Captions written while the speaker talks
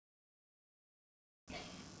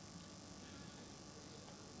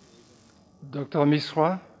Dr.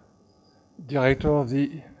 Misra, Director of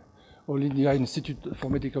the All India Institute for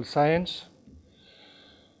Medical Science,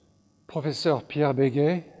 Professor Pierre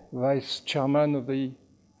Béguet, Vice Chairman of the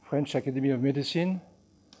French Academy of Medicine,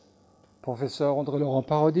 Professor André-Laurent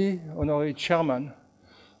Parodi, Honorary Chairman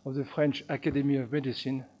of the French Academy of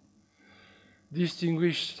Medicine,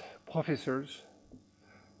 distinguished professors,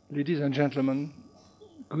 ladies and gentlemen,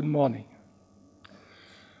 good morning.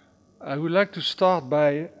 I would like to start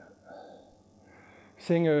by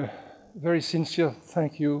saying a very sincere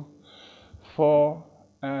thank you for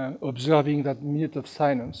observing that minute of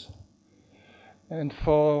silence and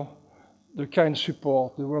for the kind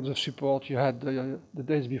support, the words of support you had the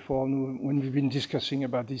days before when we've been discussing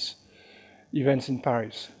about these events in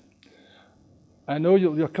Paris. I know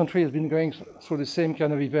your country has been going through the same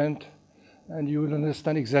kind of event, and you will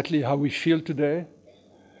understand exactly how we feel today,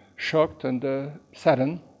 shocked and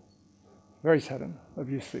saddened, very saddened,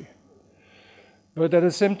 obviously. But at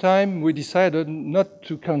the same time, we decided not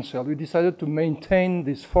to cancel. We decided to maintain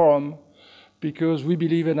this forum because we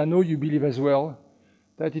believe, and I know you believe as well,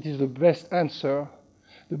 that it is the best answer.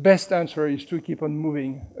 The best answer is to keep on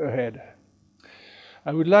moving ahead.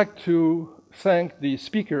 I would like to thank the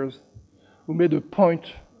speakers who made a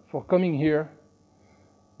point for coming here.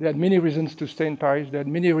 They had many reasons to stay in Paris. They had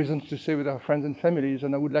many reasons to stay with our friends and families,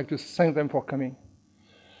 and I would like to thank them for coming.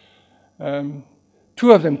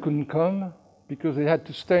 Two of them couldn't come because they had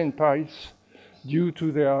to stay in Paris due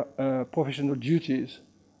to their professional duties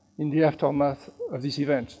in the aftermath of this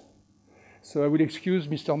event. So I will excuse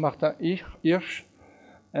Mr. Martin Hirsch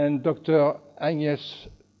and Dr. Agnès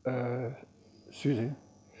Suzé,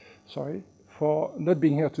 for not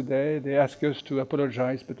being here today. They asked us to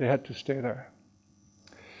apologize, but they had to stay there.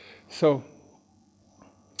 So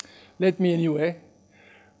let me anyway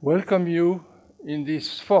welcome you in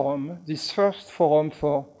this forum, this first forum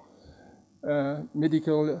for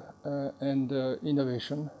medical and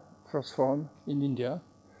innovation, first forum in India.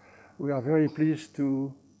 We are very pleased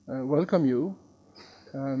to welcome you.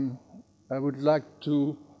 I would like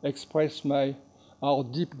to express our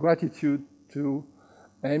deep gratitude to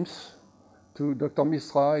AIMS, to Dr.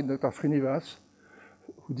 Misra and Dr. Srinivas,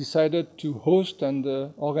 who decided to host and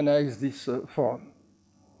organize this forum.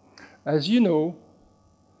 As you know,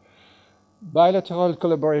 bilateral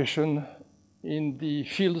collaboration in the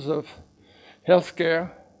fields of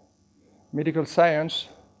healthcare, medical science,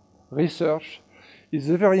 research is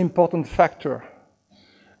a very important factor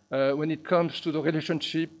when it comes to the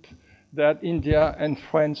relationship that India and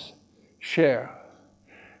France share.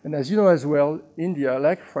 And as you know as well, India,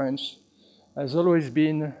 like France, has always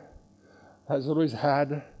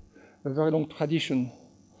had a very long tradition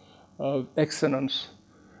of excellence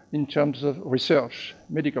in terms of research,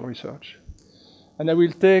 medical research. And I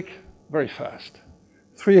will take very fast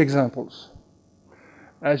 3 examples.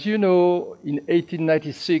 As you know, in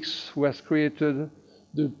 1896 was created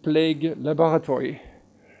the plague laboratory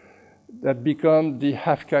that became the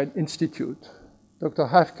Havkite Institute. Dr.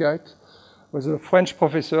 Havkite was a French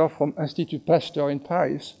professor from Institut Pasteur in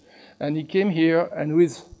Paris, and he came here and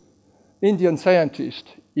with Indian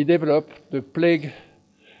scientists, he developed the plague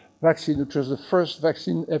vaccine, which was the first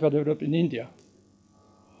vaccine ever developed in India.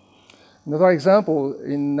 Another example,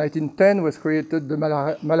 in 1910 was created the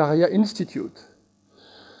Malaria Institute,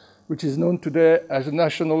 which is known today as the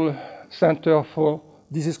National Center for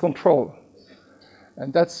Disease Control.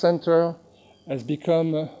 And that center has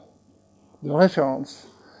become the reference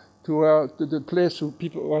to the place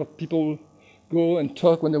where people go and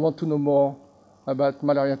talk when they want to know more about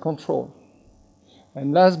malaria control.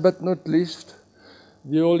 And last but not least,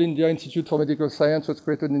 the All India Institute for Medical Science was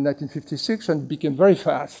created in 1956 and became very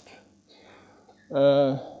fast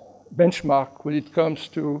benchmark when it comes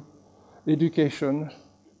to education,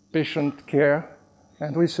 patient care,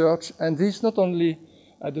 and research, and this not only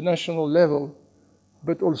at the national level,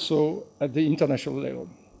 but also at the international level.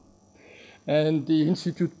 And the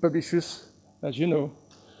Institute publishes, as you know,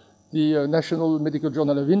 the National Medical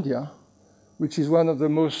Journal of India, which is one of the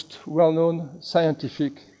most well-known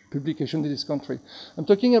scientific publications in this country. I'm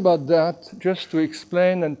talking about that just to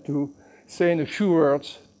explain and to say in a few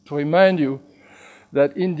words, to remind you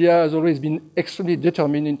that India has always been extremely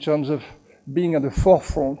determined in terms of being at the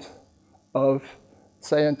forefront of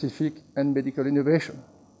scientific and medical innovation.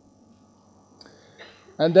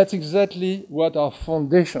 And that's exactly what our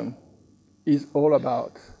foundation is all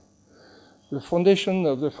about. The foundation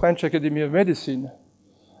of the French Academy of Medicine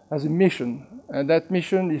has a mission, and that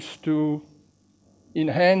mission is to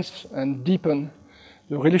enhance and deepen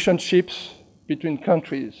the relationships between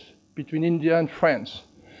countries, between India and France,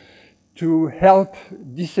 to help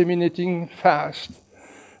disseminating fast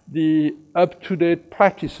the up-to-date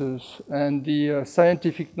practices and the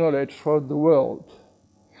scientific knowledge throughout the world.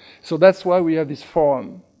 So that's why we have this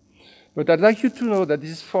forum. But I'd like you to know that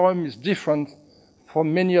this forum is different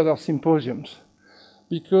from many other symposiums,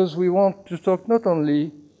 because we want to talk not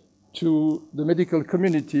only to the medical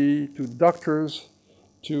community, to doctors,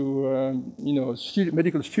 to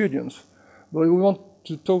medical students, but we want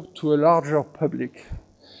to talk to a larger public.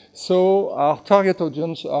 So our target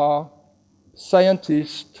audience are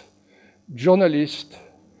scientists, journalists,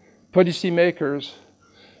 policymakers,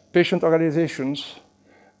 patient organizations,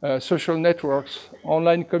 social networks,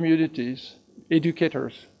 online communities,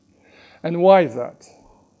 educators. And why is that?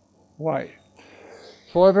 Why?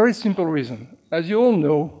 For a very simple reason. As you all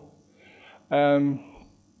know,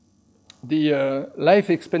 the life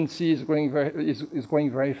expectancy is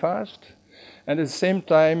growing very fast, and at the same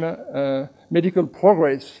time, medical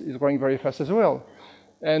progress is growing very fast as well.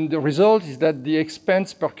 And the result is that the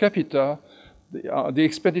expense per capita, the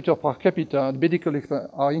expenditure per capita, the medical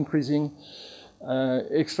are increasing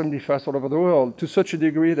extremely fast all over the world, to such a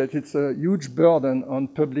degree that it's a huge burden on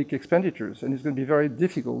public expenditures, and it's going to be very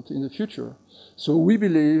difficult in the future. So we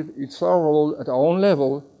believe it's our role at our own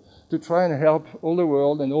level to try and help all the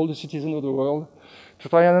world and all the citizens of the world to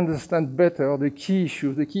try and understand better the key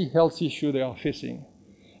issues, the key health issue they are facing.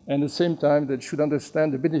 And at the same time, they should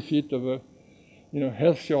understand the benefit of a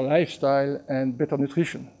healthier lifestyle and better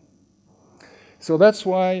nutrition. So that's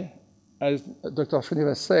why, as Dr.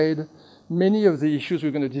 Srinivas said, many of the issues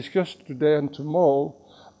we're going to discuss today and tomorrow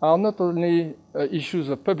are not only issues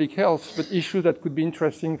of public health, but issues that could be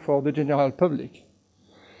interesting for the general public.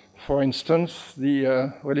 For instance,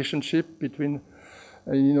 the relationship between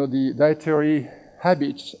the dietary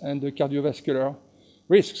habits and the cardiovascular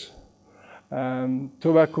risks,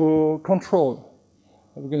 tobacco control.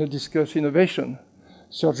 We're going to discuss innovation,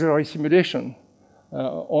 surgery simulation,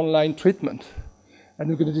 online treatment, and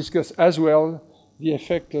we're going to discuss as well the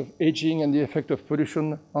effect of aging and the effect of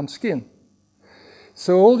pollution on skin.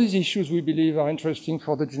 So all these issues we believe are interesting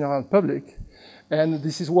for the general public, and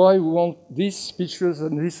this is why we want these speeches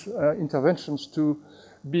and these interventions to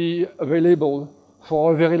be available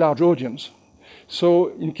for a very large audience. So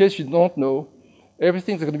in case you don't know,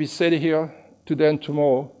 everything that's going to be said here today and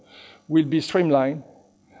tomorrow will be streamlined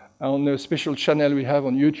on a special channel we have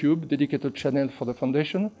on YouTube, dedicated channel for the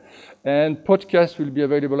Foundation. And podcasts will be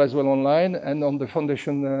available as well online and on the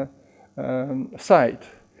Foundation site.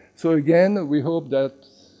 So again, we hope that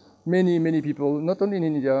many, many people, not only in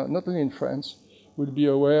India, not only in France, will be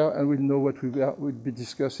aware and will know what we'll be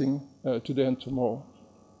discussing today and tomorrow.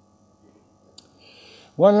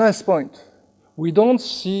 One last point. We don't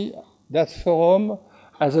see that forum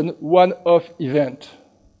as a one-off event.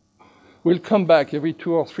 We'll come back every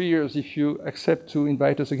 2 or 3 years if you accept to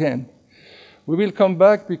invite us again. We will come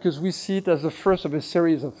back because we see it as the first of a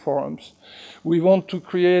series of forums. We want to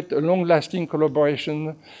create a long-lasting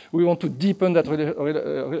collaboration. We want to deepen that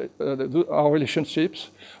our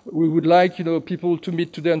relationships. We would like people to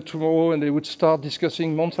meet today and tomorrow, and they would start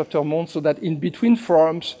discussing month after month, so that in between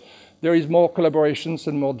forums there is more collaborations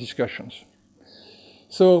and more discussions.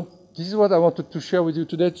 So this is what I wanted to share with you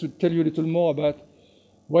today, to tell you a little more about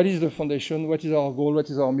what is the Foundation, what is our goal, what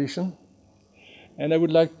is our mission. And I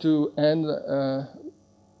would like to end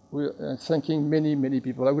with thanking many, many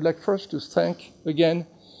people. I would like first to thank, again,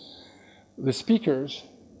 the speakers.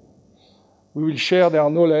 We will share their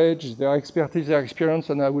knowledge, their expertise, their experience,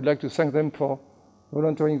 and I would like to thank them for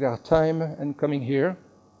volunteering their time and coming here.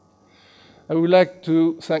 I would like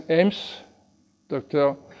to thank AIMS,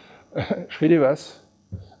 Dr. Srinivas,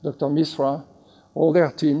 Dr. Misra, all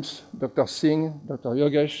their teams, Dr. Singh, Dr.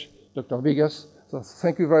 Yogesh, Dr. Vigas. So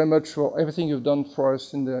thank you very much for everything you've done for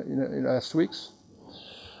us in the last weeks.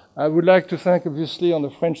 I would like to thank, obviously, on the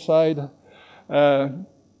French side,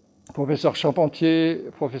 Professor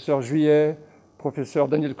Charpentier, Professor Juillet, Professor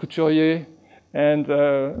Daniel Couturier, and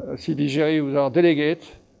Sylvie Géry, who is our delegate,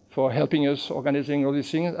 for helping us organizing all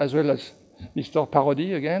these things, as well as Mr.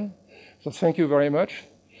 Parodi again. So thank you very much.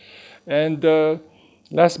 And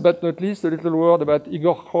last but not least, a little word about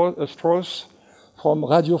Igor Strauss from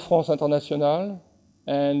Radio France Internationale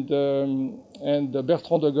and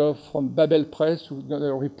Bertrand de Goff from Babel Press, who's going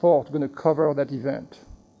to report, going to cover that event.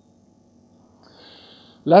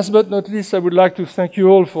 Last but not least, I would like to thank you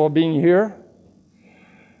all for being here.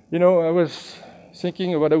 I was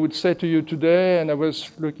thinking of what I would say to you today, and I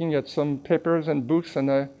was looking at some papers and books,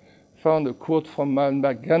 and I found a quote from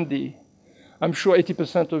Mahatma Gandhi. I'm sure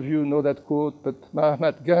 80% of you know that quote, but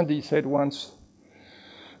Mahatma Gandhi said once,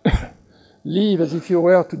 "Live as if you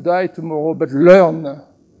were to die tomorrow, but learn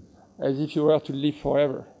as if you were to live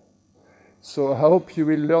forever." So I hope you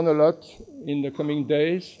will learn a lot in the coming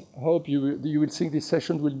days. I hope you will think this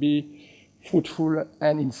session will be fruitful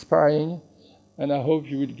and inspiring. And I hope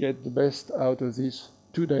you will get the best out of these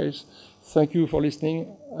 2 days. Thank you for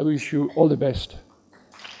listening. I wish you all the best.